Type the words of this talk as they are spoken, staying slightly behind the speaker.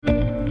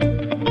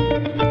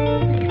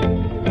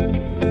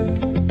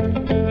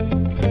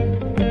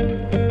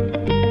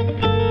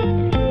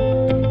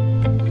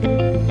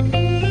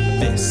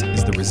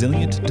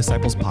Resilient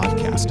Disciples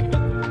Podcast,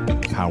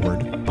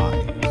 powered by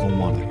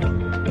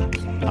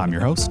Awana. I'm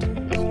your host,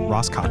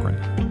 Ross Cochran.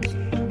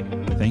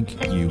 Thank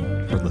you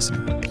for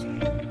listening.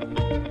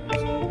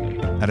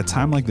 At a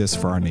time like this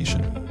for our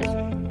nation,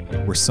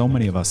 where so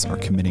many of us are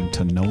committing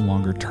to no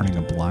longer turning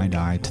a blind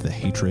eye to the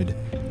hatred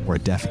or a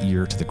deaf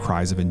ear to the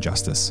cries of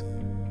injustice,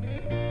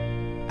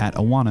 at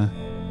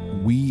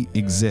Awana, we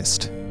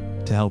exist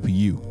to help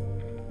you,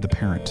 the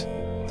parent,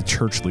 the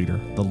church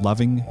leader, the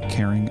loving,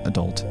 caring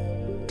adult,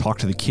 talk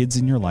to the kids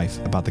in your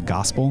life about the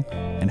gospel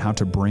and how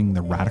to bring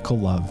the radical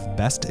love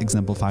best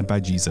exemplified by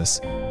Jesus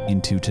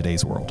into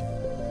today's world.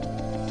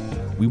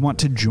 We want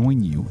to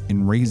join you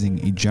in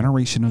raising a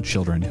generation of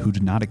children who do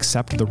not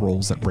accept the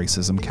roles that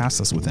racism casts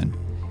us within.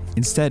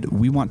 Instead,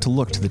 we want to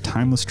look to the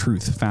timeless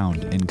truth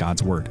found in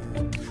God's Word.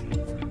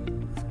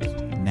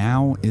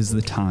 Now is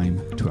the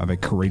time to have a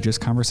courageous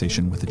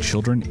conversation with the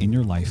children in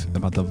your life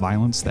about the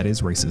violence that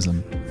is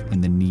racism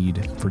and the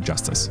need for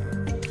justice.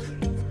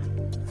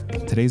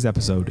 Today's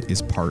episode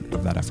is part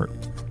of that effort.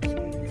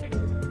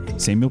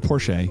 Samuel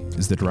Porcher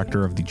is the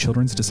director of the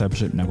Children's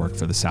Discipleship Network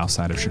for the South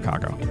Side of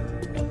Chicago.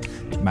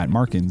 Matt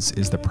Markins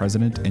is the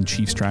president and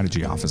chief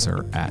strategy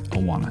officer at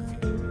Awana.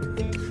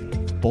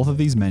 Both of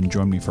these men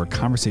joined me for a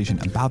conversation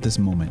about this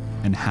moment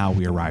and how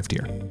we arrived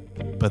here.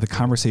 But the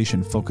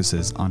conversation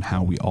focuses on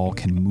how we all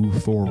can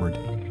move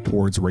forward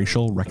towards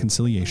racial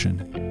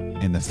reconciliation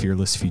and the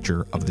fearless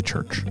future of the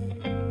church.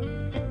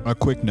 A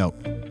quick note,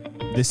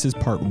 this is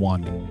part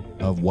one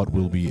of what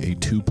will be a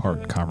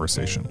two-part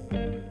conversation.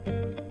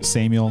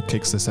 Samuel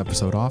kicks this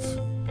episode off,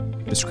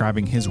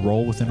 describing his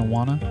role within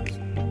Awana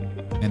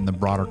and the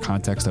broader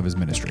context of his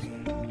ministry.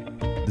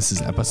 This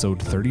is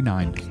episode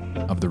 39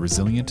 of the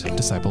Resilient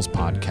Disciples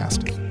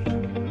Podcast.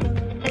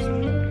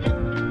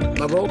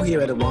 My role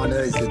here at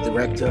Awana is the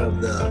director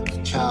of the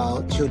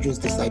Children's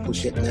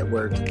Discipleship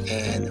Network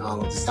and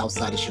the South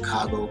Side of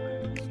Chicago.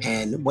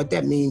 And what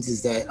that means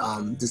is that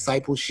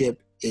discipleship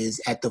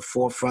is at the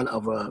forefront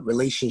of a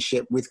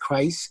relationship with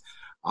Christ,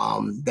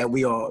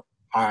 our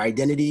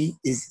identity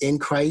is in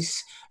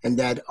Christ, and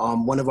that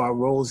one of our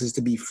roles is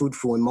to be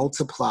fruitful and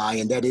multiply,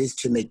 and that is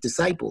to make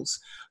disciples.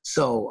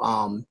 So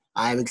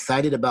I'm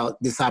excited about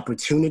this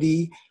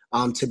opportunity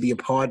to be a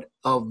part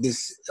of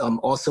this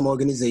awesome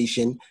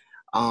organization.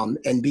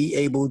 And be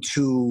able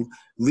to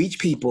reach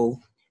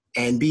people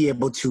and be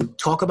able to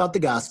talk about the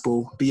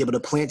gospel, be able to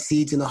plant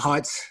seeds in the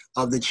hearts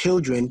of the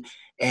children,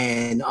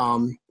 and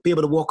be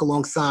able to walk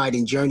alongside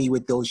and journey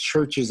with those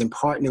churches and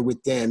partner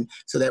with them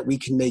so that we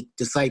can make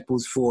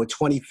disciples for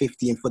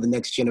 2050 and for the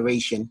next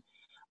generation.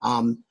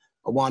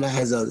 Awana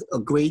has a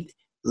great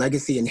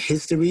legacy and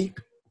history,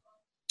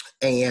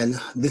 and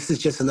this is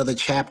just another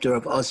chapter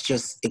of us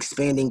just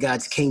expanding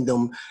God's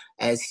kingdom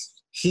as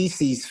He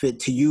sees fit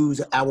to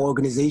use our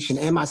organization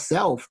and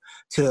myself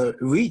to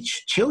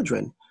reach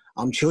children.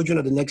 Children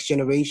are the next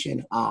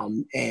generation,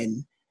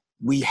 and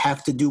we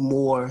have to do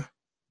more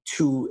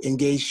to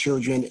engage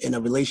children in a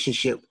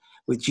relationship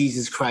with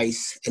Jesus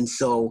Christ. And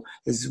so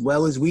as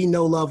well as we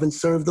know, love, and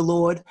serve the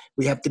Lord,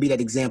 we have to be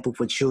that example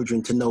for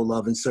children to know,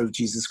 love, and serve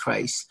Jesus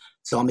Christ.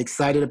 So I'm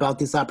excited about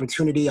this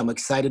opportunity. I'm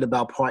excited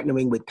about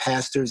partnering with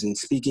pastors and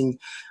speaking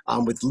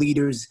with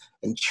leaders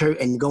and church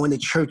and going to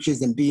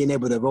churches and being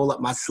able to roll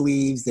up my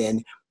sleeves,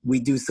 and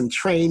we do some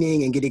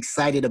training and get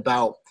excited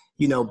about,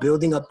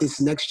 building up this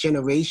next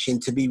generation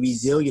to be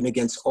resilient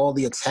against all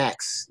the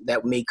attacks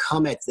that may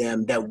come at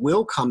them, that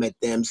will come at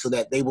them, so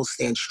that they will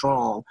stand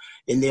strong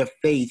in their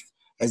faith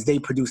as they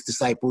produce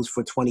disciples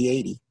for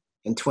 2080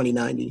 and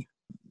 2090.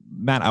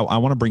 Matt, I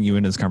want to bring you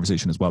into this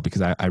conversation as well,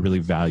 because I really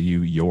value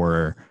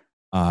your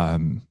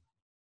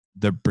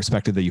the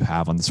perspective that you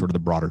have on the sort of the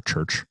broader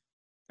church,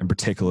 and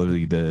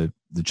particularly the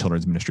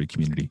children's ministry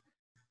community.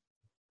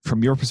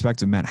 From your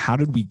perspective, Matt, how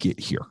did we get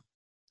here?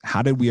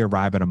 How did we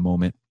arrive at a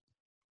moment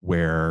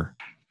where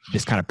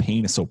this kind of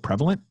pain is so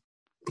prevalent,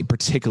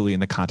 particularly in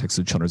the context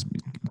of the children's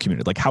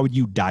community? Like, how would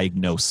you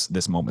diagnose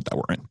this moment that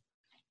we're in?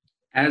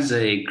 As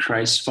a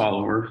Christ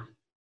follower,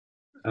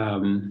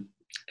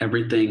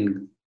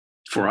 everything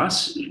for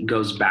us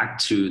goes back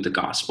to the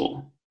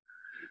gospel.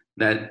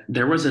 That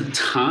there was a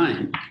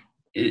time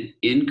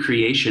in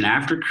creation,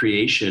 after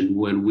creation,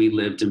 when we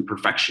lived in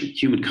perfection.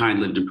 Humankind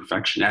lived in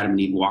perfection. Adam and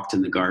Eve walked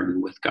in the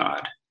garden with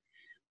God.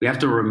 We have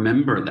to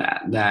remember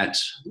that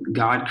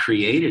God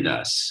created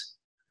us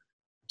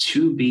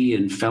to be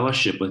in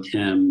fellowship with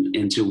Him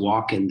and to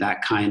walk in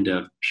that kind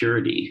of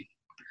purity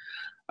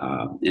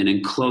and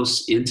in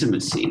close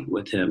intimacy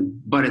with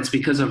Him. But it's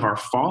because of our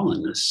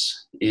fallenness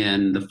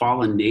and the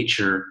fallen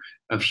nature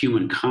of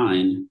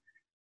humankind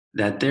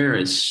that there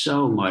is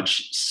so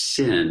much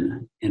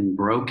sin and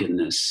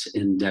brokenness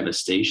and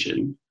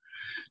devastation.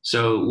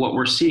 So what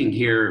we're seeing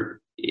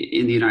here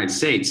in the United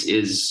States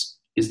is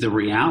the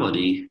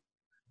reality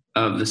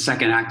of the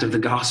second act of the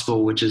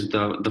gospel, which is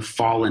the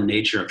fallen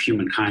nature of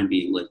humankind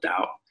being lived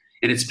out.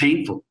 And it's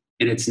painful,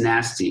 and it's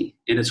nasty,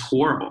 and it's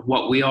horrible.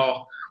 What we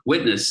all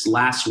witnessed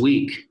last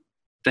week,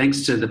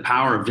 thanks to the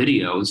power of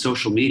video and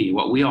social media,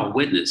 what we all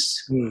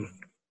witnessed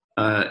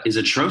is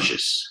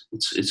atrocious.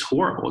 It's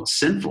horrible. It's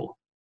sinful.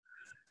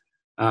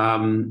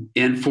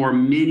 And for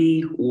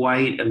many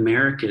white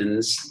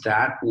Americans,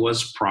 that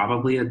was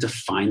probably a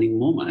defining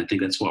moment. I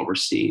think that's what we're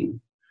seeing.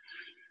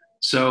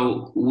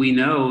 So we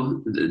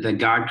know that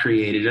God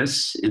created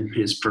us in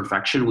his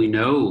perfection. We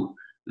know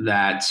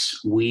that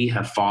we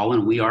have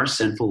fallen. We are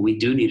sinful. We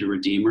do need a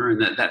redeemer. And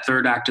that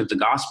third act of the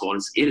gospel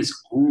is it is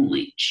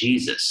only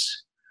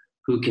Jesus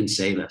who can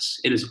save us.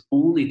 It is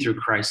only through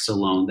Christ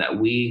alone that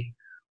we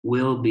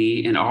will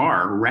be and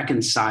are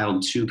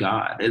reconciled to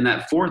God. And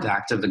that fourth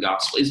act of the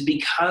gospel is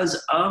because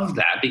of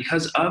that,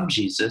 because of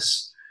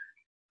Jesus,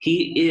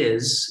 he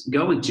is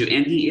going to,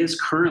 and he is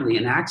currently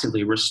and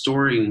actively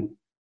restoring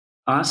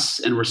us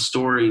and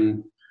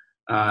restoring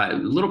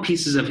little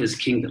pieces of his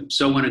kingdom.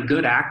 So when a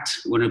good act,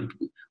 when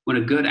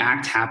a good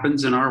act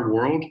happens in our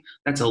world,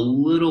 that's a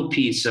little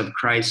piece of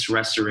Christ's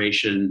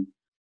restoration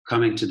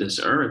coming to this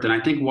earth. And I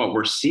think what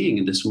we're seeing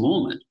in this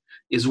moment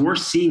is we're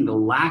seeing the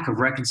lack of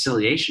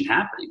reconciliation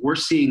happening. We're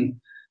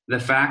seeing the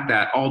fact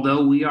that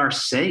although we are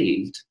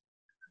saved,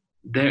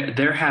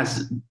 there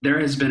has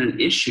been an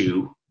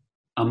issue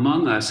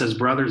among us as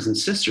brothers and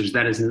sisters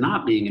that is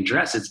not being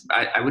addressed.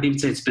 I would even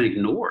say it's been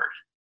ignored.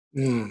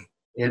 Mm.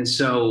 And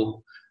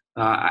so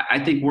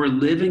I think we're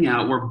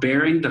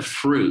bearing the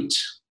fruit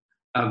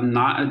of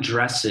not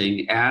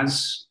addressing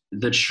as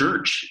the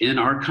church in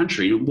our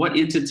country. What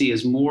entity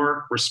is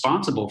more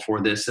responsible for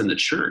this than the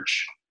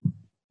church?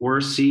 We're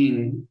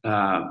seeing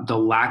the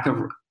lack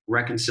of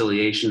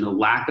reconciliation, the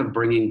lack of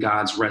bringing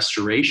God's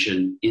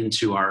restoration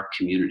into our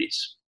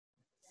communities.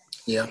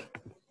 Yeah.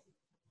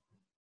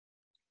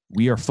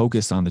 We are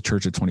focused on the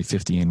Church of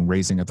 2050 and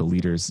raising up the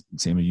leaders.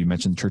 Samuel, you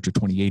mentioned the Church of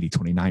 2080,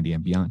 2090,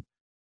 and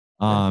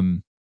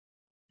beyond.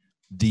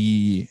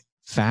 The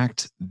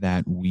fact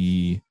that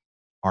we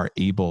are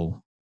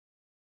able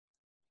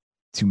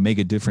to make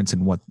a difference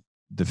in what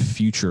the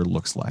future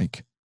looks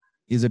like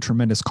is a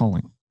tremendous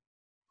calling.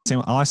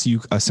 Samuel, I'll ask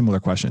you a similar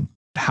question.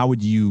 How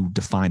would you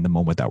define the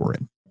moment that we're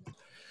in?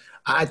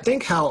 I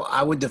think how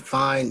I would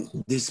define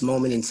this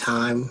moment in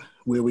time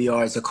where we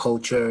are as a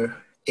culture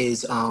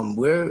is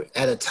we're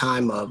at a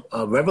time of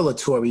a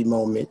revelatory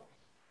moment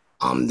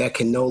that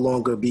can no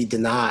longer be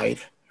denied.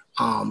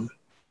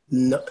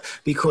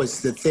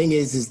 Because the thing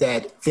is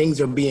that things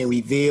are being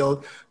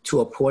revealed to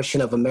a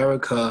portion of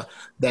America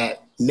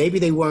that maybe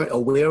they weren't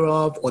aware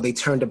of or they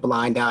turned a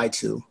blind eye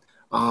to.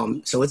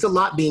 So it's a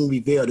lot being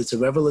revealed. It's a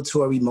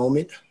revelatory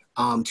moment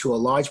to a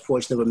large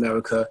portion of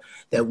America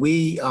that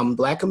we,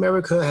 Black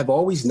America, have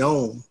always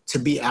known to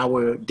be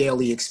our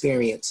daily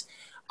experience.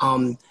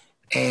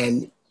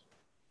 And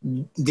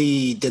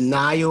the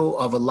denial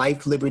of a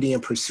life, liberty,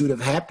 and pursuit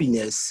of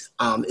happiness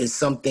is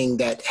something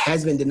that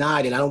has been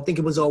denied. And I don't think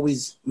it was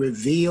always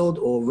revealed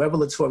or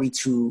revelatory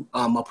to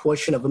a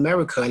portion of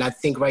America. And I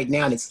think right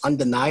now, and it's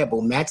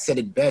undeniable, Matt said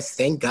it best,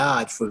 thank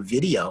God for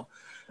video.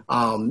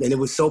 And it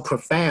was so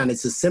profound.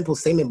 It's a simple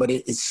statement, but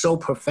it's so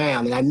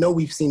profound. And I know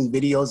we've seen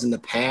videos in the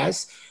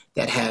past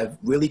that have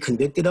really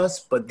convicted us,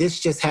 but this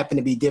just happened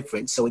to be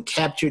different. So it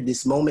captured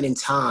this moment in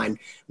time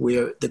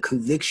where the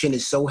conviction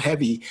is so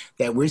heavy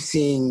that we're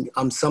seeing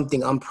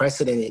something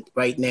unprecedented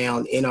right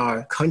now in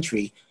our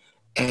country.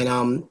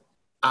 And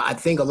I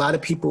think a lot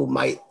of people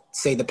might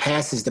say the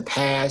past is the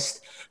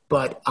past,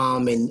 but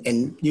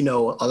and you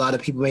know, a lot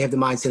of people may have the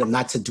mindset of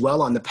not to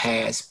dwell on the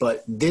past,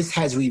 but this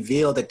has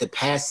revealed that the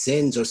past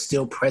sins are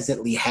still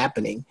presently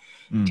happening.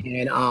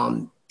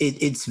 And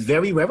it's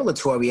very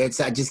revelatory. I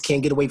just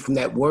can't get away from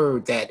that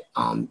word, that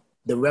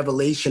the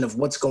revelation of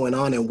what's going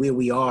on and where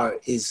we are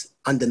is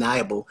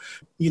undeniable.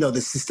 You know,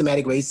 the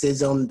systematic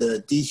racism,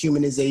 the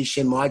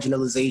dehumanization,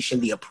 marginalization,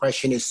 the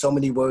oppression, there's so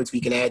many words we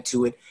can add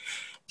to it.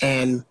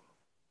 And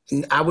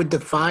I would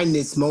define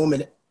this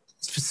moment,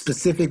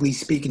 specifically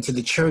speaking to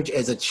the church,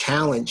 as a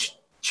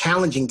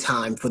challenging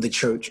time for the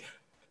church,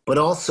 but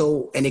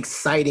also an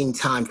exciting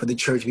time for the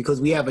church because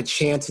we have a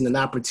chance and an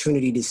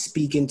opportunity to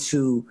speak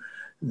into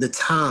the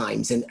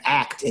times and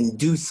act and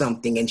do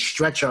something and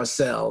stretch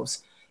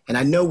ourselves. And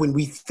I know when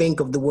we think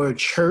of the word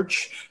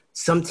church,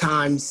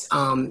 sometimes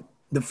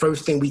the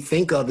first thing we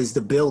think of is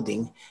the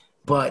building,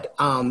 but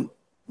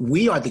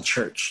we are the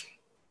church.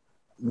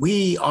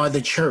 We are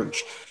the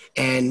church.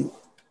 And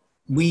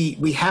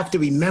we have to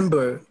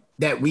remember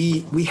that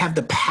we have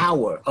the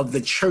power of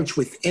the church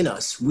within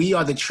us. We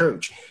are the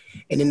church.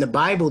 And in the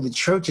Bible, the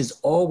church is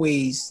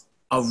always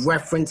a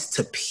reference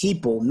to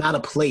people, not a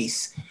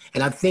place.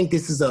 And I think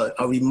this is a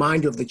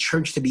reminder of the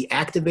church to be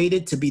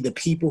activated, to be the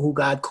people who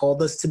God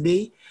called us to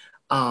be,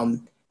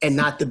 and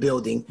not the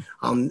building.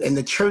 And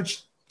the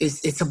church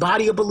it's a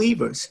body of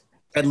believers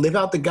that live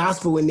out the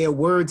gospel in their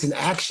words and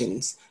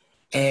actions.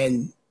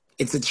 And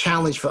it's a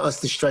challenge for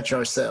us to stretch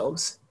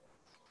ourselves.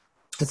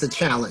 It's a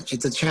challenge.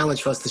 It's a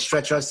challenge for us to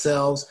stretch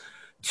ourselves,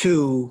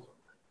 to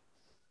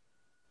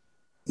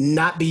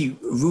not be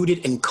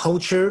rooted in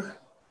culture,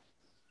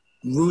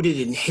 rooted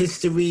in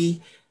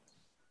history,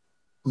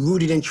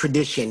 rooted in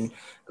tradition.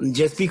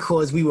 Just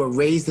because we were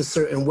raised a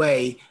certain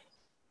way,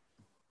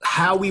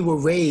 how we were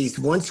raised,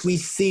 once we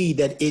see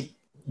that it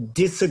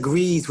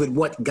disagrees with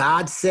what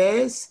God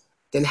says,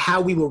 then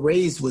how we were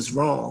raised was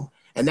wrong.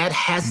 And that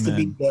has to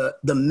be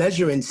the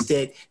measuring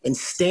stick and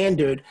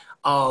standard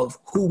of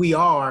who we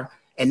are.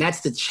 And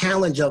that's the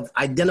challenge of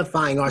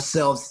identifying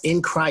ourselves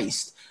in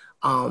Christ.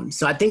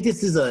 So I think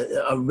this is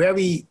a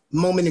very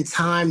moment in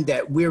time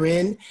that we're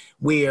in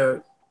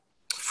where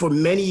for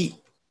many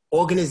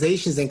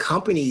organizations and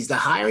companies, the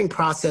hiring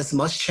process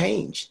must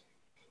change,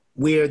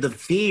 where the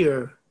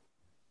fear,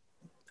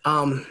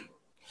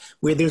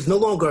 where there's no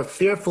longer a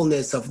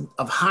fearfulness of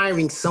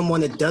hiring someone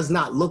that does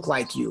not look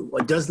like you or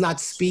does not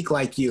speak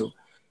like you,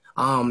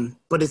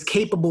 but is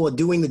capable of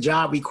doing the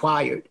job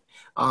required.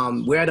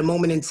 We're at a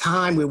moment in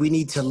time where we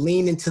need to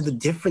lean into the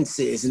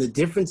differences, and the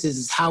differences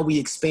is how we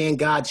expand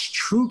God's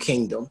true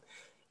kingdom.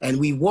 And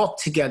we walk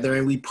together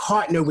and we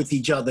partner with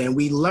each other and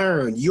we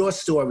learn your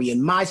story and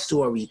my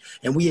story,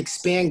 and we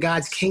expand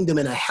God's kingdom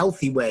in a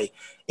healthy way.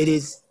 It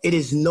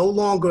is no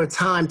longer a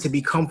time to be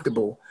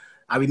comfortable.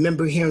 I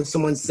remember hearing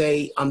someone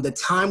say, the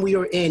time we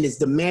are in is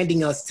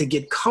demanding us to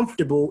get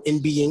comfortable in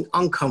being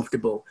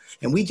uncomfortable.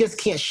 And we just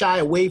can't shy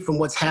away from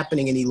what's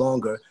happening any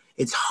longer.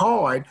 It's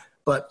hard,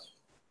 but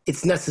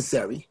it's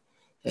necessary.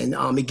 And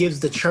it gives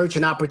the church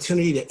an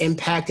opportunity to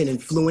impact and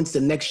influence the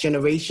next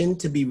generation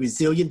to be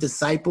resilient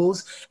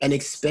disciples and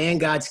expand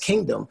God's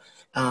kingdom.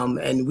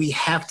 And we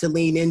have to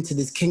lean into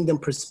this kingdom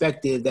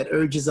perspective that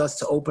urges us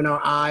to open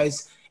our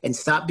eyes and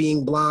stop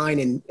being blind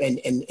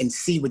and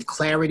see with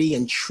clarity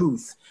and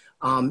truth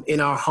in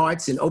our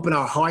hearts, and open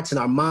our hearts and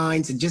our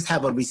minds and just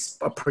have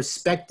a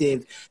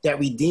perspective that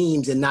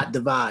redeems and not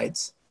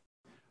divides.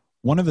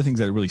 One of the things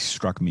that really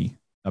struck me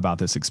about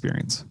this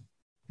experience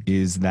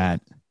is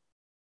that,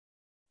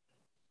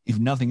 if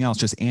nothing else,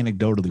 just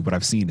anecdotally, what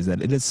I've seen is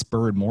that it has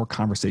spurred more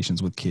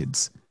conversations with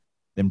kids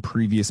than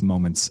previous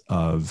moments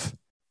of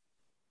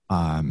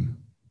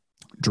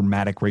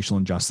dramatic racial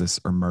injustice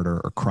or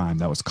murder or crime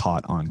that was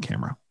caught on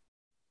camera.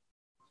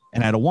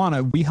 And at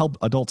Awana, we help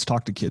adults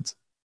talk to kids.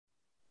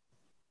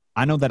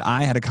 I know that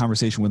I had a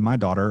conversation with my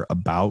daughter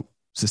about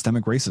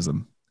systemic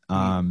racism.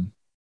 And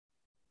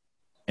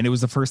it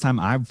was the first time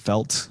I've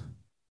felt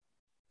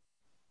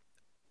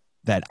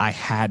that I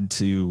had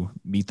to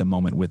meet the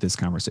moment with this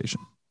conversation.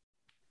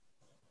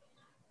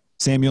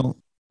 Samuel,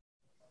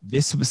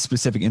 this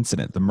specific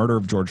incident, the murder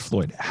of George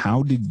Floyd,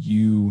 how did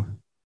you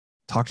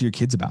talk to your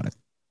kids about it?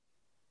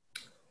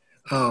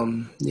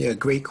 Yeah,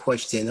 great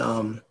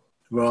question,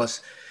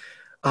 Ross.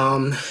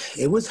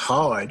 It was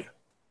hard.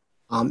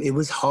 It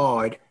was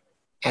hard.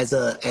 As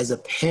a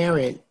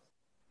parent,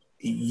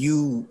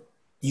 you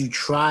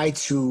try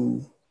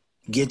to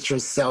get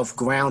yourself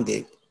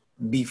grounded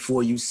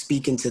before you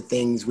speak into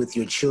things with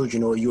your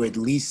children, or you're at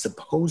least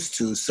supposed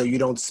to, so you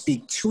don't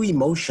speak too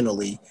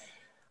emotionally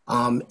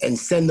and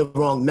send the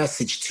wrong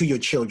message to your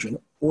children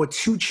or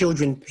to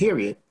children,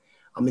 period.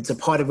 It's a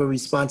part of a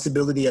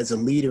responsibility as a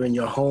leader in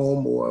your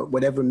home or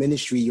whatever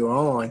ministry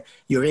you're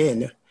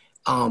in,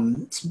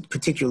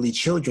 particularly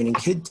children and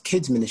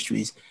kids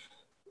ministries.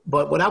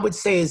 But what I would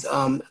say is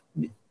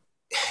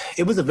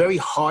it was a very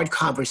hard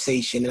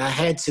conversation, and I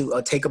had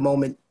to take a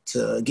moment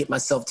to get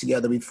myself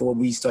together before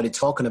we started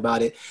talking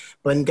about it.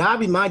 But God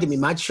reminded me,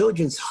 my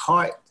children's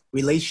heart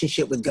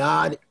relationship with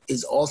God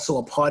is also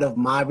a part of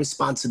my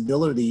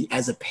responsibility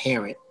as a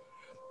parent.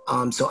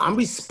 So I'm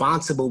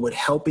responsible with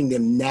helping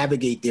them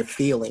navigate their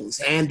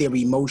feelings and their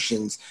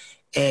emotions.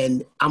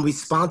 And I'm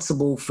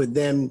responsible for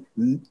them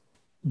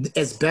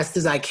as best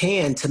as I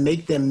can to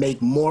make them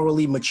make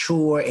morally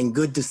mature and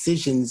good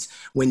decisions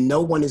when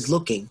no one is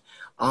looking.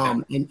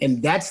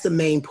 And that's the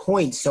main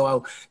point.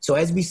 So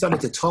as we started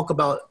to talk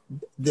about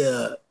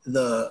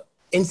the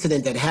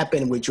incident that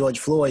happened with George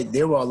Floyd,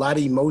 there were a lot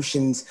of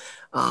emotions.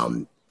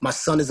 My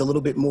son is a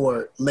little bit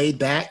more laid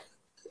back,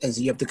 and so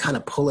you have to kind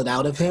of pull it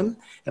out of him.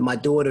 And my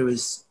daughter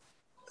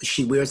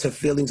she wears her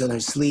feelings on her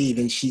sleeve,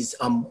 and she's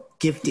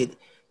gifted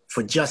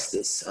for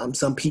justice.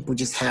 Some people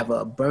just have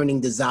a burning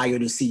desire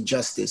to see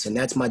justice, and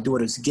that's my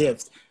daughter's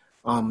gift.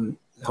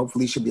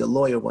 Hopefully she'll be a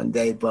lawyer one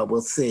day, but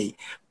we'll see.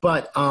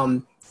 But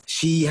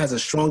she has a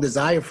strong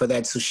desire for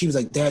that. So she was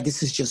like, Dad,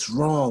 this is just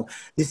wrong.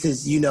 This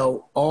is,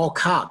 all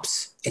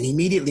cops. And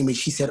immediately when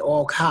she said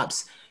all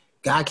cops,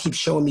 God keeps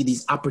showing me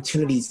these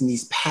opportunities and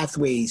these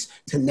pathways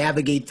to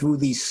navigate through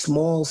these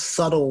small,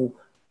 subtle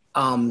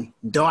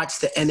darts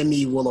the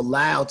enemy will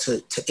allow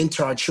to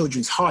enter our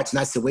children's hearts. And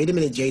I said, wait a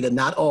minute, Jada,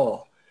 not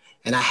all.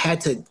 And I had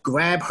to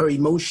grab her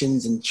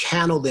emotions and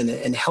channel them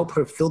and help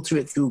her filter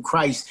it through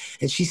Christ.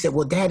 And she said,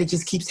 well, Dad, it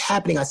just keeps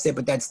happening. I said,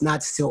 but that's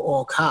not still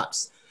all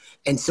cops.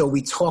 And so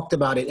we talked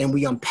about it and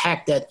we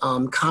unpacked that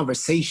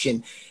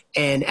conversation.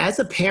 And as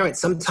a parent,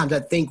 sometimes I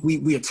think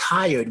we are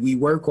tired. We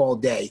work all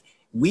day.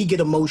 We get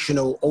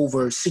emotional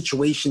over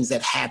situations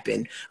that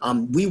happen.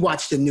 We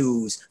watch the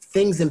news.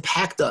 Things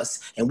impact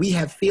us and we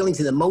have feelings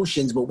and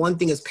emotions. But one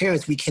thing as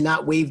parents, we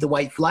cannot wave the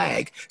white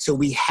flag. So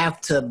we have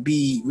to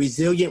be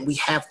resilient. We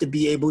have to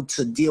be able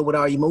to deal with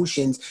our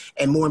emotions.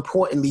 And more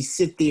importantly,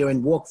 sit there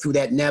and walk through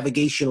that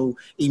navigational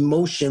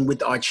emotion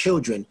with our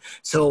children.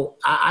 So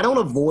I don't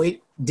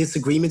avoid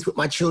disagreements with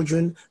my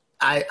children.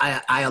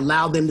 I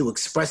allowed them to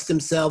express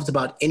themselves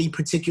about any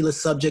particular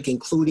subject,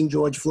 including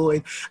George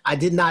Floyd. I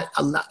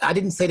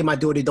didn't say to my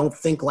daughter, don't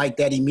think like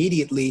that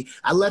immediately.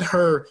 I let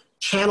her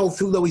channel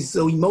through those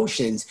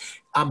emotions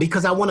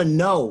because I want to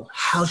know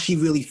how she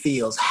really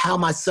feels, how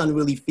my son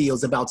really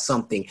feels about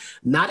something,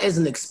 not as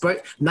an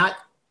expert,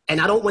 and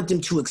I don't want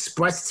them to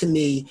express to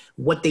me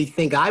what they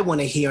think I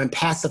want to hear and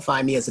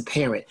pacify me as a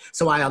parent.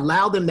 So I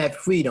allow them that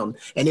freedom,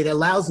 and it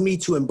allows me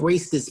to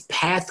embrace this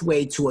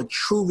pathway to a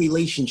true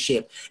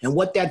relationship. And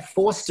what that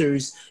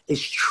fosters is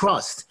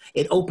trust.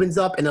 It opens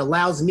up and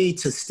allows me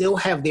to still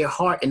have their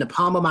heart in the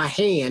palm of my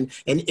hand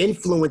and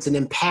influence and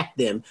impact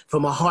them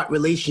from a heart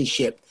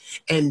relationship.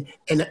 And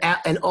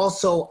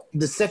also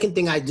the second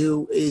thing I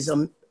do is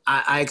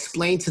I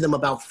explain to them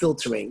about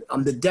filtering.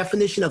 The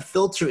definition of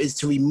filter is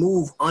to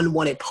remove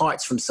unwanted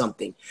parts from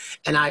something.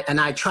 And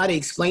I try to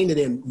explain to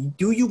them,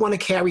 do you want to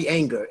carry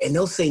anger? And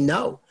they'll say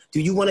no. Do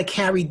you want to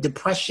carry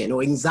depression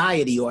or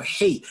anxiety or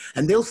hate?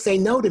 And they'll say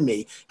no to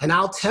me. And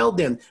I'll tell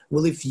them,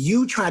 well, if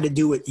you try to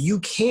do it, you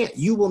can't.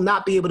 You will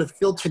not be able to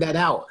filter that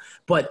out.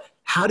 But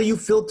how do you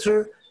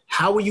filter?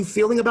 How are you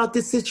feeling about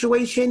this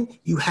situation?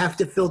 You have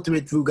to filter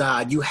it through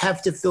God. You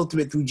have to filter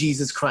it through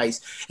Jesus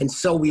Christ. And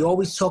so we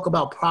always talk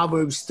about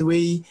Proverbs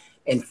 3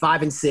 and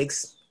 5 and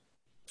 6,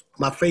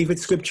 my favorite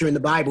scripture in the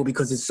Bible,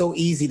 because it's so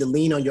easy to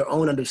lean on your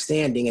own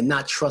understanding and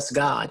not trust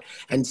God.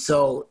 And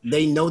so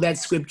they know that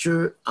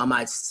scripture.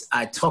 I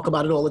talk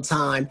about it all the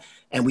time,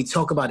 and we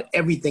talk about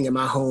everything in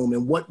my home.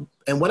 And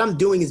what I'm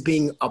doing is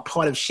being a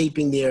part of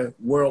shaping their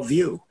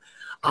worldview.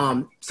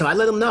 So I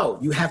let them know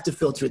you have to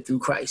filter it through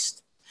Christ.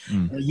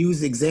 I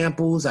use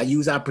examples. I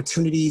use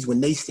opportunities.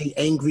 When they stay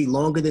angry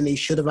longer than they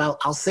should have,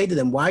 I'll say to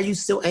them, why are you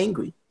still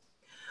angry?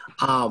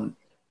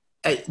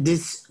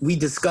 We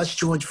discussed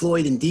George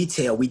Floyd in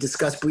detail. We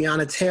discussed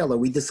Breonna Taylor.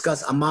 We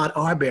discussed Ahmaud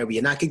Arbery,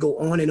 and I could go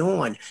on and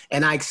on.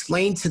 And I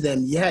explained to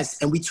them,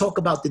 yes, and we talk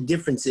about the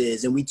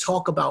differences, and we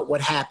talk about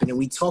what happened, and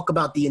we talk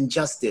about the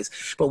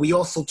injustice, but we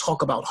also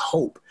talk about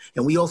hope,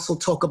 and we also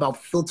talk about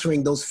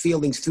filtering those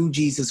feelings through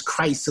Jesus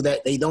Christ so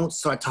that they don't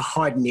start to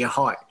harden their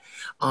heart.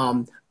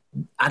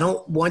 I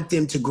don't want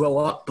them to grow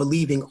up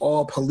believing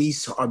all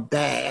police are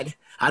bad.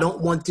 I don't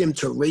want them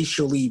to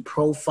racially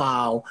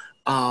profile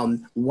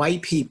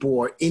white people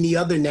or any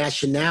other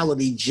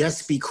nationality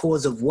just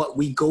because of what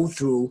we go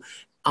through,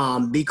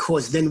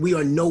 because then we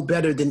are no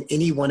better than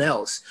anyone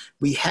else.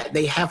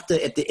 They have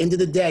to, at the end of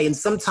the day, and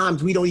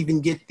sometimes we don't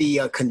even get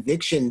the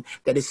conviction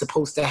that is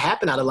supposed to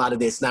happen out of a lot of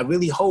this. And I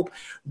really hope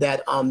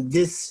that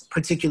this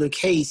particular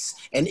case,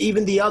 and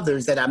even the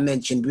others that I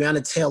mentioned,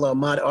 Breonna Taylor,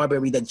 Ahmaud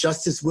Arbery, that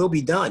justice will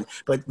be done.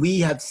 But we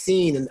have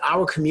seen in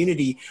our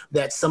community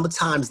that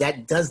sometimes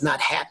that does not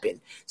happen.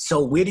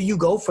 So where do you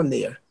go from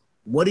there?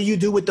 What do you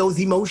do with those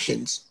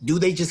emotions? Do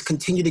they just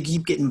continue to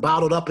keep getting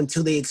bottled up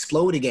until they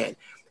explode again?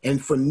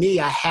 And for me,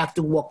 I have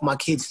to walk my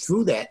kids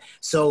through that.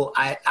 So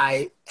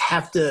I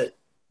have to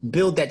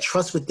build that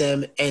trust with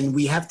them, and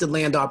we have to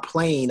land our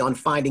plane on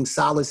finding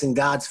solace in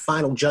God's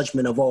final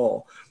judgment of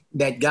all,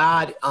 that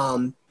God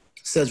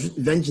says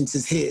vengeance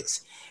is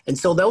his. And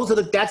so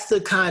that's the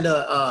kind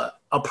of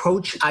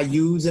approach I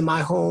use in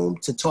my home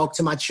to talk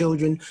to my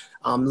children,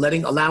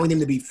 allowing them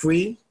to be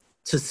free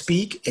to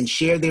speak and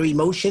share their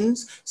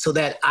emotions so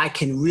that I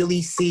can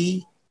really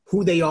see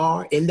who they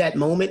are in that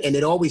moment. And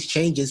it always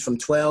changes from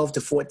 12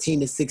 to 14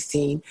 to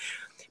 16,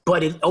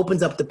 but it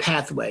opens up the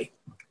pathway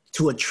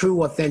to a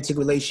true, authentic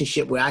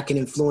relationship where I can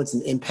influence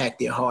and impact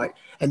their heart.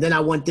 And then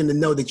I want them to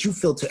know that you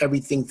filter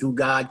everything through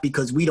God,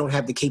 because we don't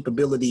have the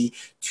capability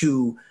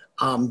to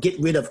get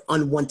rid of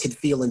unwanted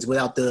feelings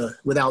without the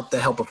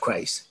help of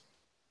Christ.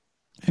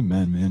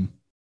 Amen, man.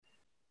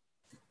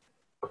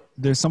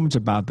 There's so much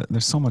about that.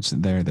 There's so much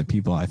there that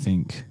people, I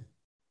think,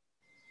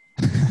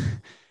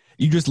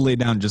 you just laid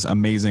down just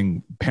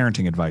amazing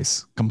parenting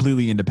advice,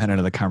 completely independent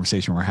of the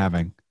conversation we're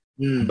having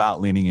about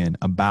leaning in,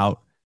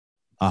 about,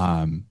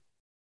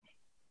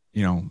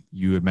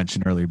 you had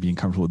mentioned earlier being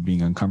comfortable with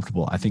being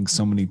uncomfortable. I think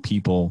so many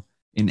people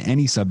in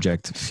any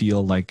subject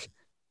feel like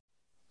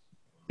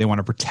they want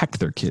to protect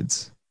their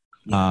kids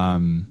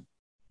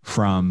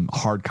from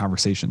hard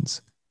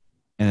conversations.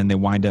 And then they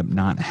wind up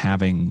not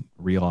having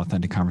real,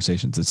 authentic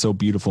conversations. It's so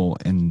beautiful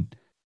and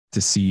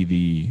to see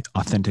the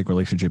authentic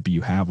relationship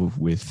you have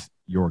with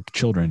your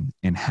children,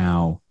 and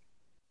how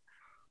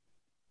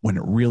when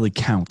it really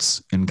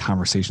counts in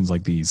conversations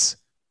like these,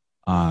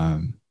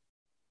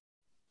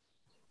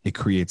 it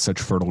creates such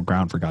fertile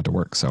ground for God to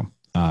work. So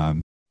I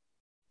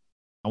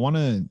want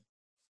to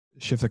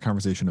shift the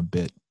conversation a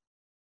bit,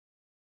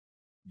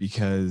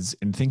 because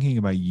in thinking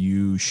about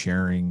you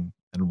sharing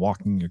and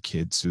walking your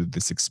kids through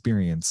this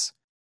experience,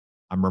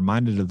 I'm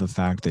reminded of the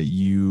fact that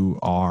you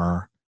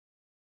are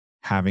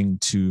having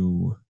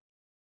to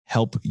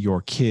help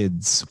your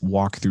kids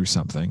walk through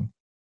something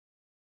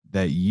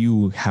that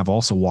you have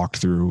also walked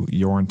through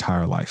your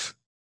entire life.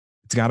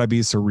 It's got to be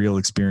a surreal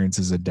experience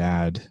as a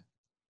dad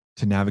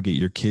to navigate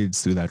your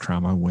kids through that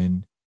trauma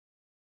when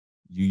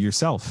you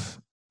yourself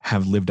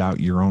have lived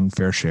out your own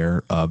fair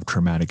share of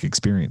traumatic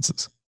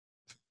experiences.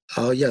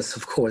 Oh, yes,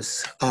 of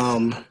course.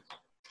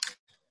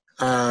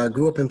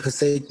 Grew up in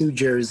Passaic, New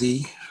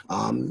Jersey,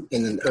 in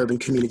an urban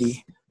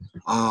community.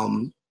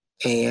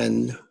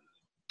 And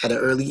at an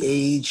early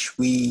age,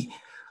 we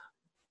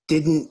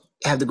didn't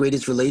have the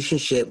greatest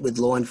relationship with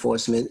law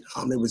enforcement.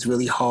 It was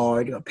really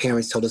hard. Our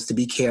parents told us to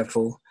be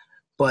careful.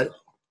 But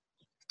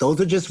those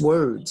are just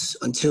words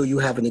until you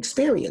have an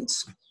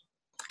experience.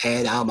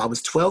 And I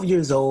was 12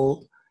 years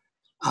old.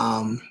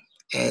 And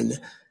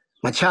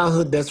my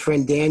childhood best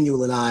friend,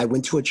 Daniel, and I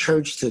went to a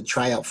church to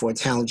try out for a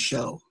talent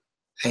show.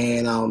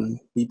 And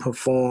we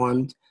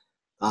performed.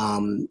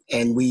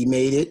 And we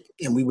made it,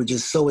 and we were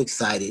just so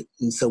excited.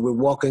 And so we're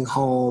walking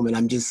home, and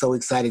I'm just so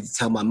excited to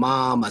tell my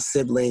mom, my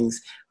siblings.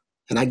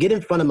 And I get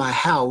in front of my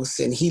house,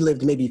 and he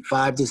lived maybe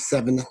 5 to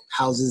 7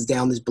 houses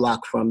down this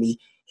block from me.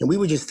 And we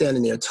were just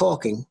standing there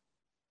talking,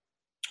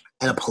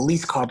 and a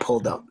police car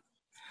pulled up.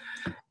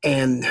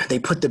 And they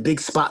put the big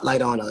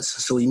spotlight on us.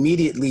 So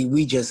immediately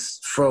we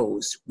just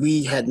froze.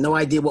 We had no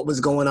idea what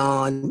was going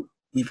on.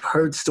 We've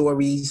heard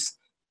stories.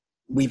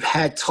 We've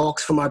had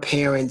talks from our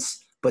parents.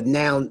 But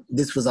now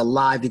this was a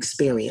live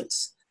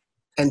experience.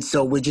 And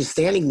so we're just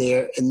standing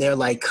there, and they're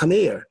like, come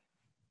here.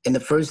 And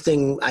the first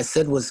thing I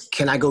said was,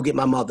 can I go get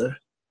my mother?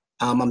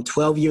 I'm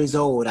 12 years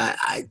old.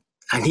 I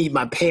need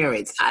my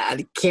parents.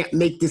 I can't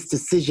make this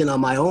decision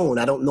on my own.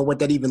 I don't know what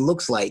that even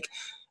looks like.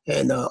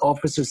 And the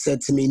officer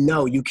said to me,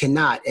 no, you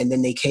cannot. And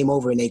then they came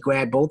over and they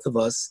grabbed both of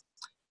us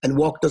and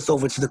walked us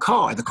over to the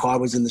car. The car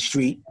was in the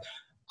street.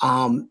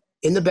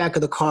 In the back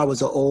of the car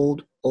was an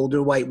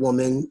older white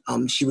woman.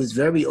 She was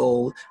very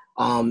old.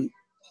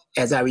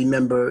 As I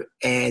remember,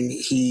 and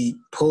he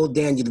pulled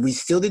Daniel. We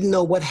still didn't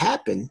know what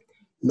happened,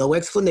 no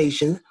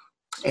explanation.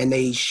 And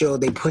they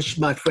pushed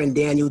my friend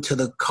Daniel to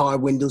the car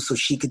window so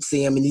she could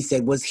see him. And he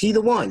said, was he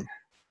the one?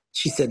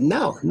 She said,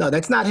 no,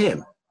 that's not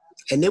him.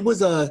 And it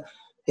was a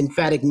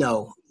emphatic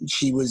no.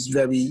 She was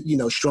very,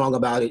 strong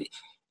about it.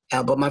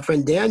 But my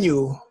friend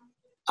Daniel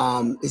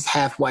is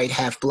half white,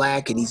 half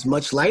black, and he's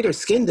much lighter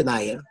skinned than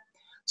I am.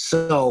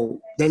 So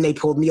then they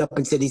pulled me up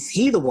and said, is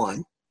he the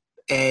one?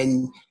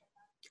 And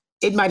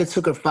it might have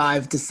took her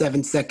 5 to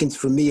 7 seconds.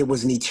 For me, it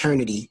was an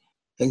eternity.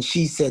 And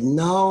she said,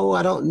 no,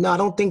 I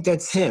don't think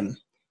that's him.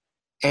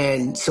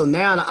 And so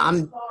now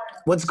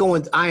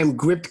I am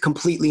gripped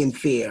completely in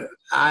fear.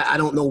 I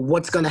don't know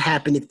what's going to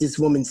happen if this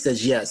woman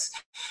says yes.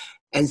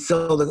 And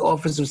so the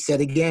officer said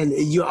again,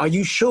 are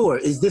you sure?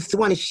 Is this the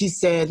one? And she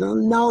said,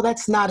 no,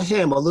 that's not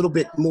him. A little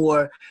bit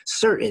more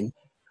certain.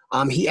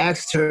 He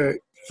asked her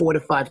 4 to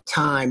 5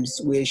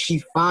 times where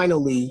she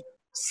finally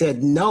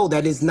said, no,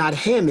 that is not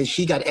him. And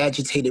she got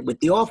agitated with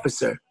the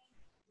officer.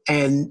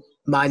 And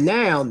by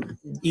now,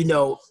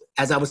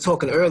 as I was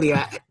talking earlier,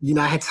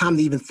 I had time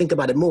to even think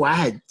about it more. I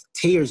had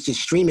tears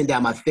just streaming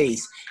down my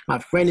face. My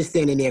friend is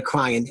standing there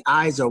crying.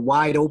 Eyes are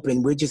wide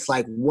open. We're just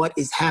like, what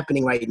is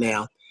happening right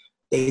now?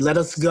 They let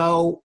us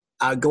go.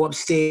 I go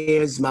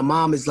upstairs. My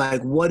mom is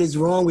like, what is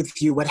wrong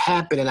with you? What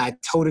happened? And I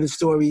told her the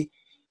story.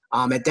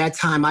 At that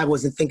time, I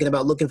wasn't thinking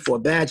about looking for a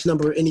badge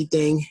number or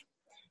anything.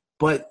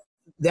 But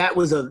that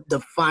was a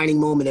defining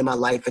moment in my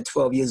life at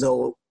 12 years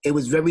old. It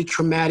was very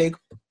traumatic.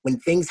 When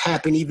things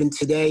happen even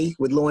today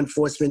with law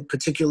enforcement,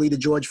 particularly to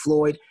George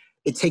Floyd,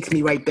 it takes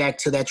me right back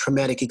to that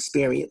traumatic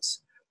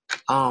experience.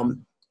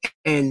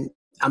 And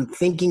I'm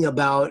thinking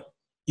about,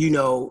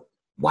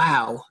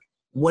 wow,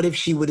 what if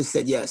she would have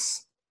said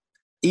yes?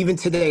 Even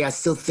today, I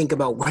still think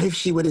about what if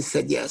she would have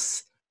said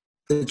yes?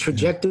 The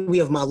trajectory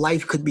of my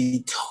life could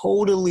be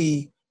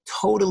totally,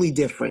 totally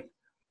different.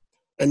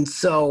 And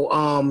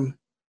so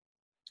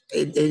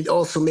it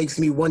also makes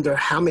me wonder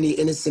how many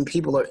innocent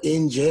people are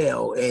in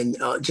jail, and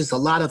just a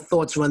lot of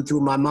thoughts run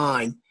through my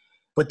mind.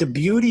 But the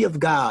beauty of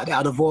God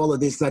out of all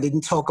of this, and I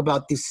didn't talk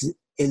about this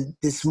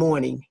this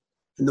morning,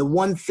 and the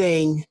one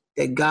thing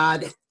that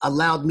God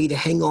allowed me to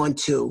hang on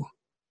to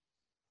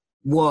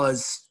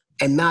was,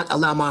 and not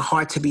allow my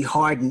heart to be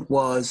hardened,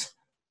 was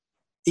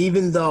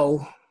even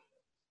though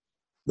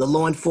the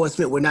law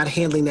enforcement were not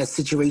handling that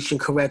situation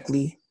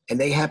correctly, and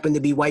they happened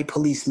to be white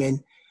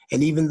policemen,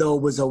 and even though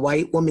it was a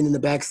white woman in the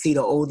backseat, an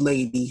old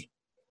lady,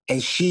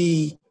 and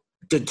she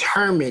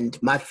determined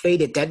my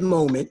fate at that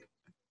moment,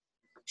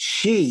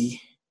 she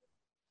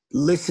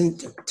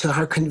listened to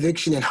her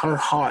conviction and her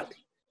heart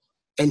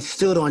and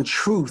stood on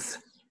truth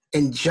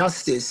and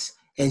justice,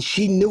 and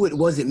she knew it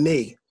wasn't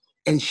me,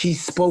 and she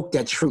spoke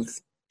that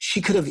truth.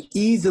 She could have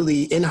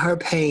easily, in her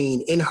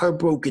pain, in her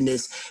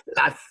brokenness,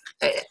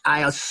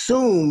 I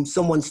assume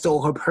someone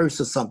stole her purse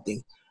or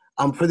something,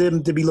 for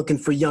them to be looking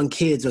for young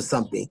kids or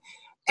something.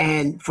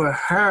 And for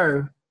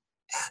her,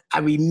 I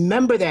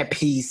remember that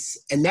piece,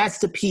 and that's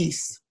the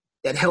piece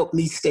that helped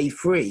me stay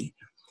free.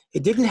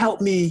 It didn't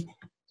help me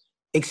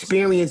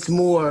experience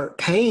more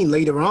pain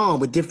later on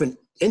with different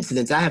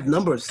incidents. I have a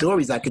number of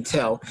stories I could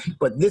tell,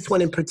 but this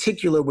one in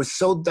particular was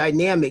so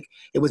dynamic.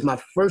 It was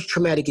my first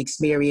traumatic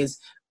experience,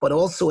 but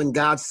also in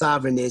God's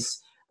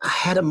sovereignness, I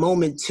had a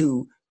moment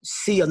to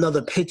see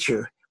another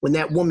picture when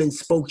that woman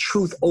spoke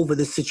truth over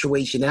the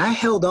situation. And I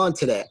held on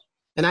to that.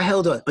 And I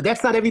held on. But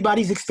that's not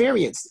everybody's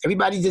experience.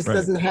 Everybody just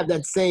doesn't have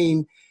that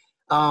same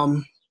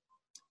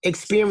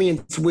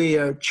experience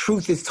where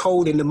truth is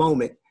told in the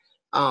moment.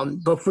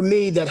 But for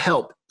me, that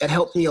helped. That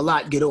helped me a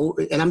lot get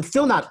over, and I'm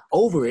still not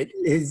over it.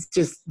 It's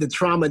just the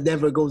trauma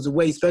never goes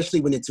away,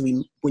 especially when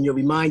when you're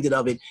reminded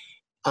of it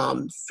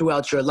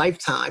throughout your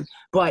lifetime.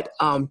 But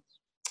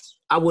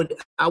I would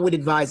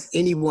advise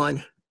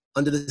anyone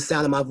under the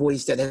sound of my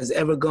voice that has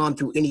ever gone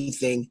through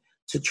anything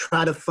to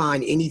try to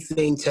find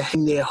anything to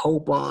hang their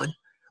hope on,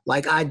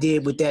 like I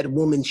did with that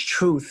woman's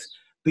truth,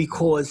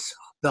 because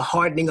the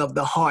hardening of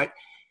the heart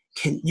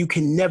you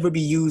can never be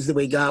used the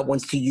way God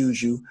wants to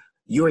use you.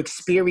 Your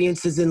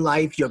experiences in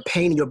life, your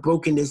pain, your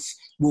brokenness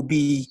will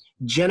be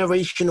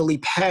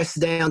generationally passed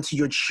down to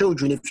your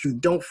children if you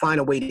don't find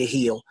a way to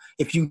heal,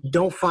 if you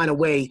don't find a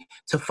way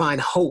to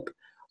find hope,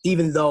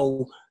 even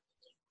though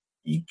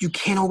you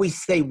can't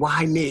always say,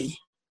 why me?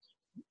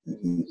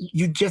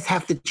 You just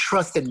have to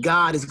trust that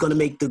God is going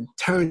to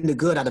turn the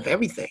good out of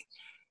everything.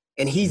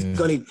 And he's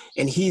going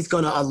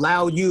to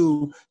allow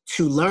you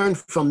to learn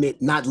from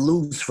it, not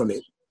lose from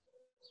it.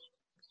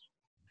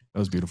 That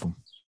was beautiful.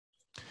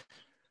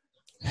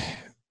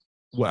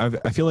 Well,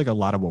 I feel like a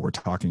lot of what we're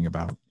talking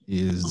about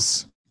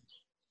is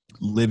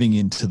living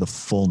into the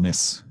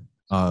fullness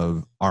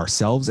of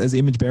ourselves as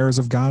image bearers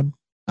of God,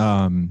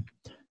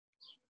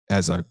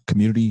 as a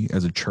community,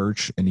 as a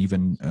church, and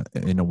even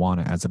in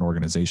Awana as an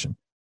organization.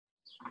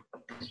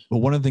 But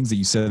one of the things that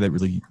you said that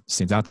really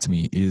stands out to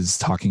me is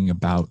talking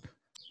about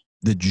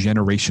the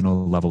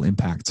generational level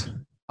impact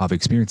of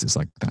experiences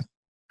like that.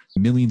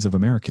 Millions of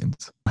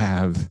Americans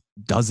have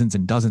dozens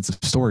and dozens of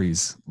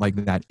stories like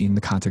that in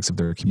the context of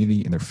their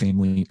community and their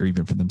family, or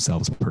even for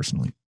themselves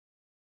personally.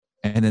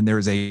 And then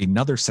there's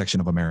another section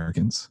of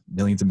Americans,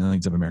 millions and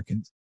millions of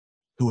Americans,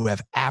 who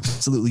have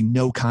absolutely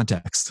no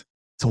context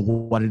to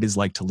what it is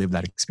like to live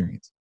that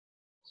experience.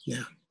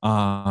 Yeah.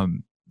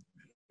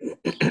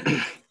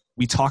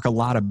 We talk a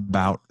lot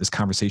about this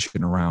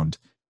conversation around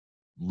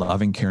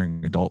loving,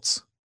 caring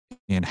adults,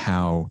 and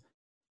how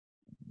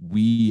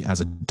we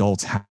as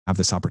adults have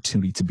this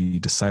opportunity to be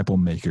disciple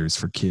makers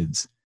for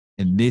kids.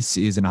 And this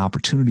is an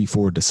opportunity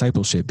for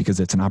discipleship because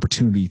it's an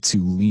opportunity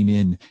to lean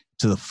in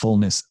to the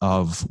fullness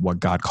of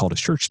what God called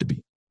his church to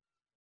be.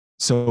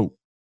 So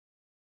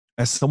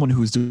as someone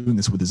who is doing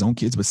this with his own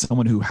kids, but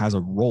someone who has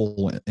a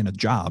role in a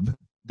job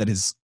that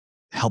is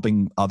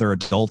helping other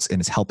adults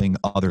and is helping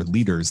other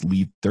leaders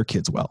lead their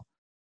kids well.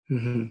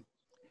 Mm-hmm.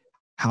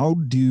 How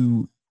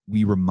do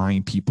we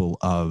remind people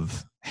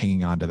of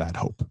hanging on to that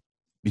hope?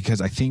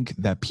 Because I think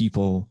that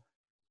people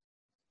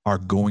are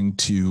going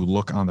to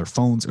look on their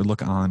phones or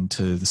look on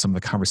to some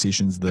of the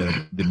conversations,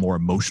 the more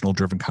emotional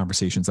driven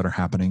conversations that are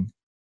happening,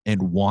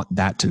 and want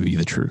that to be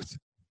the truth.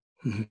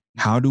 Mm-hmm.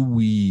 How do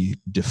we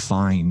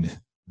define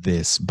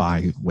this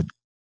by what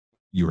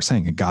you were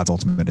saying and God's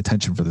ultimate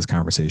intention for this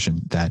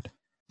conversation, that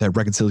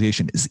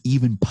reconciliation is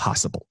even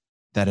possible,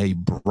 that a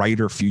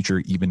brighter future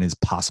even is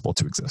possible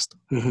to exist?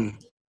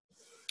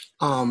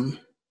 Mm-hmm.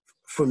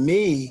 For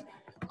me,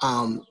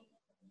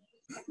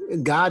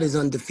 God is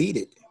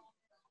undefeated.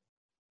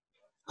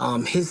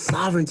 His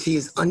sovereignty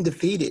is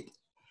undefeated.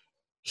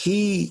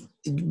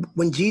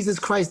 When Jesus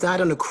Christ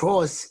died on the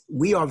cross,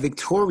 we are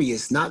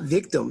victorious, not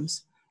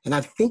victims. And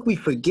I think we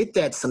forget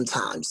that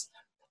sometimes.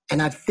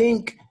 And I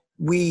think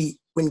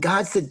when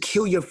God said,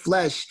 kill your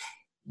flesh,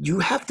 you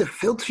have to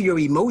filter your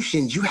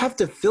emotions. You have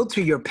to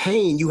filter your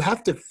pain. You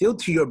have to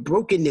filter your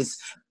brokenness.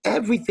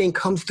 Everything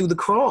comes through the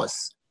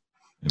cross.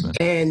 Amen.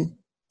 And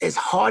as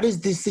hard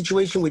as this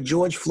situation with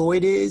George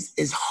Floyd is,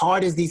 as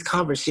hard as these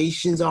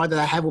conversations are that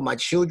I have with my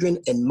children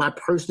and my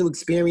personal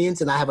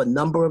experience, and I have a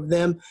number of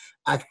them,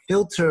 I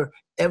filter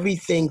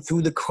everything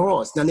through the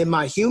cross. Now, in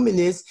my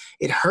humanness,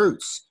 it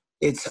hurts.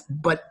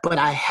 But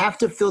I have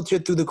to filter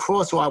through the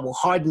cross or I will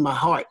harden my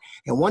heart.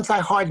 And once I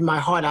harden my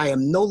heart, I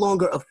am no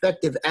longer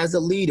effective as a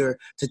leader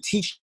to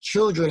teach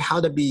children how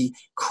to be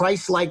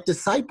Christ-like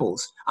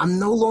disciples. I'm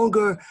no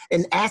longer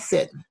an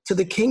asset to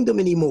the kingdom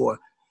anymore.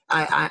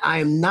 I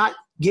am not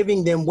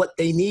giving them what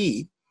they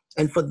need.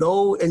 And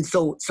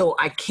so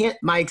I can't,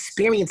 my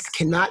experience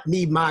cannot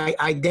be my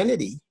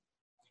identity.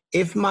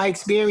 If my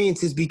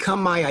experiences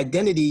become my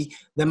identity,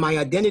 then my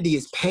identity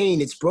is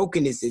pain, it's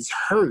brokenness, it's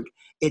hurt.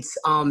 It's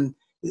the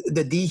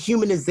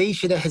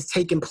dehumanization that has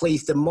taken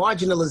place, the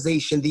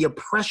marginalization, the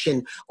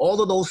oppression, all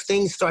of those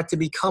things start to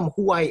become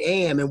who I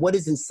am. And what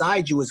is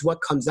inside you is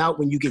what comes out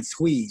when you get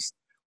squeezed.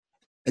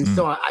 And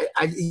so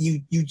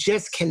you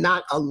just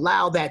cannot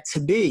allow that to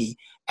be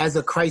as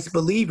a Christ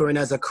believer and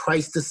as a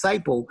Christ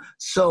disciple.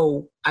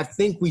 So I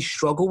think we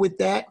struggle with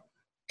that.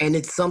 And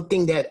it's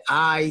something that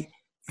I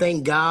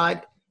thank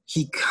God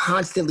he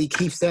constantly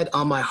keeps that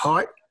on my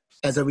heart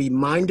as a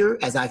reminder,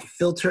 as I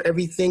filter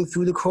everything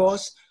through the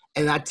cross,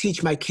 and I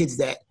teach my kids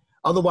that.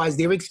 Otherwise,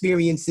 their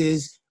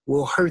experiences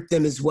will hurt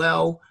them as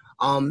well.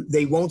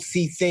 They won't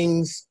see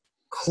things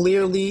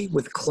clearly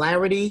with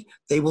clarity.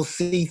 They will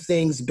see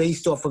things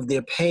based off of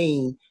their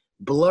pain,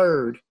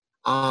 blurred,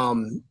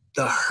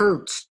 the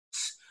hurts.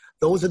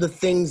 Those are the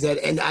things that,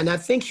 and I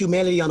think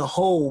humanity on a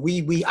whole,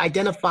 we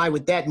identify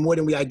with that more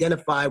than we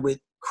identify with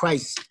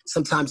Christ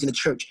sometimes in the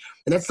church.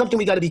 And that's something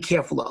we got to be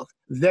careful of,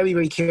 very,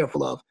 very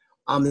careful of,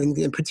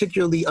 and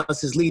particularly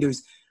us as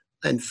leaders.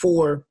 And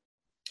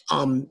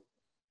I'm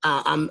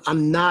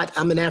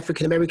an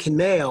African-American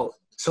male,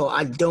 so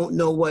I don't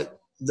know what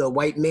the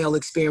white male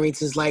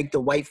experience is like, the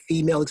white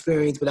female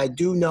experience, but I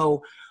do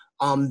know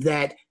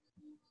that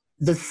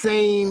the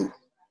same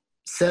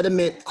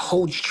sentiment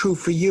holds true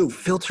for you.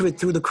 Filter it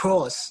through the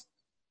cross.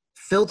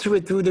 Filter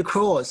it through the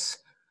cross.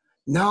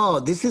 No,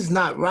 this is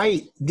not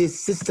right. This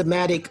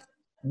systematic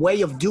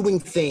way of doing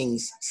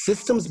things,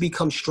 systems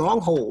become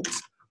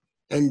strongholds,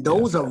 and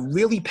those are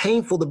really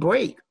painful to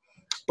break.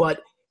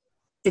 But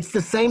it's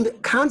the same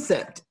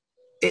concept.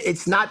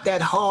 It's not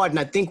that hard. And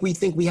I think we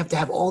have to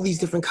have all these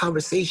different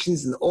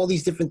conversations and all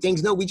these different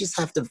things. No, we just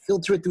have to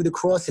filter it through the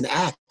cross and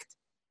act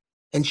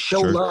and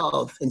show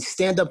love and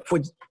stand up for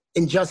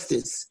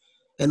injustice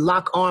and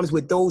lock arms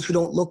with those who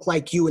don't look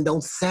like you and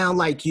don't sound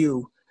like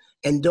you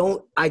and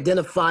don't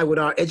identify with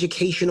our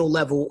educational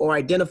level or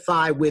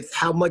identify with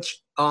how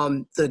much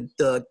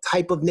the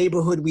type of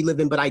neighborhood we live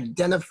in, but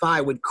identify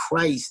with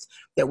Christ,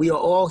 that we are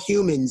all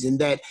humans and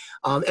that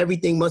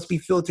everything must be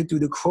filtered through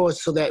the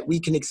cross so that we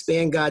can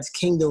expand God's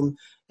kingdom.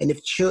 And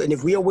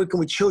if we are working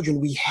with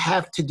children, we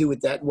have to do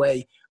it that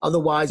way.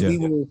 Otherwise, we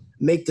will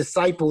make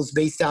disciples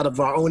based out of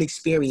our own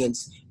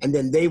experience, and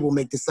then they will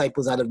make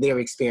disciples out of their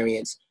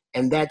experience.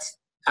 And that's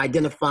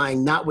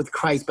identifying not with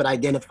Christ, but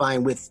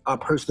identifying with our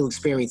personal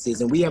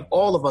experiences. And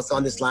all of us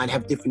on this line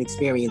have different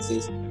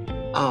experiences.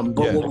 But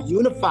what will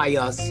unify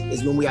us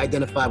is when we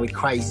identify with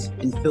Christ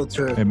and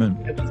filter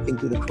everything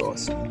through the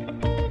cross.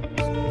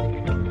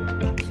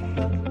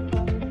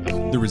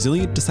 The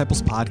Resilient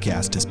Disciples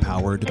podcast is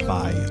powered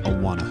by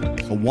Awana.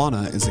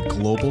 Awana is a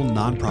global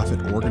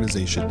nonprofit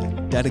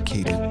organization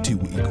dedicated to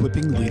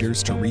equipping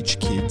leaders to reach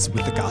kids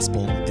with the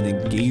gospel and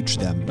engage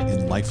them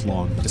in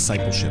lifelong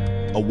discipleship.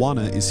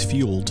 Awana is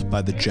fueled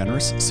by the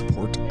generous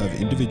support of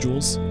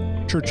individuals,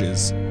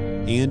 churches,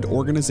 and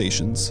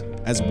organizations,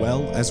 as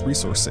well as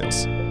resource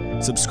sales.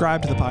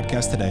 Subscribe to the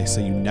podcast today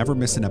so you never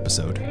miss an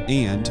episode,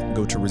 and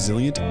go to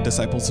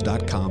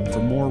resilientdisciples.com for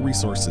more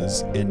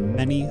resources and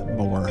many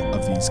more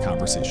of these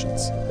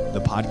conversations.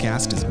 The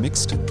podcast is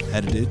mixed,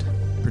 edited,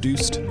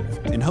 produced,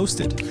 and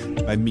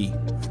hosted by me,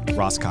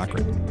 Ross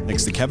Cochran.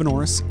 Thanks to Kevin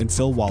Orris and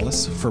Phil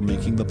Wallace for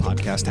making the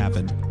podcast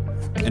happen.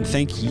 And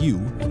thank you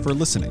for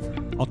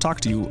listening. I'll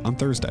talk to you on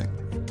Thursday.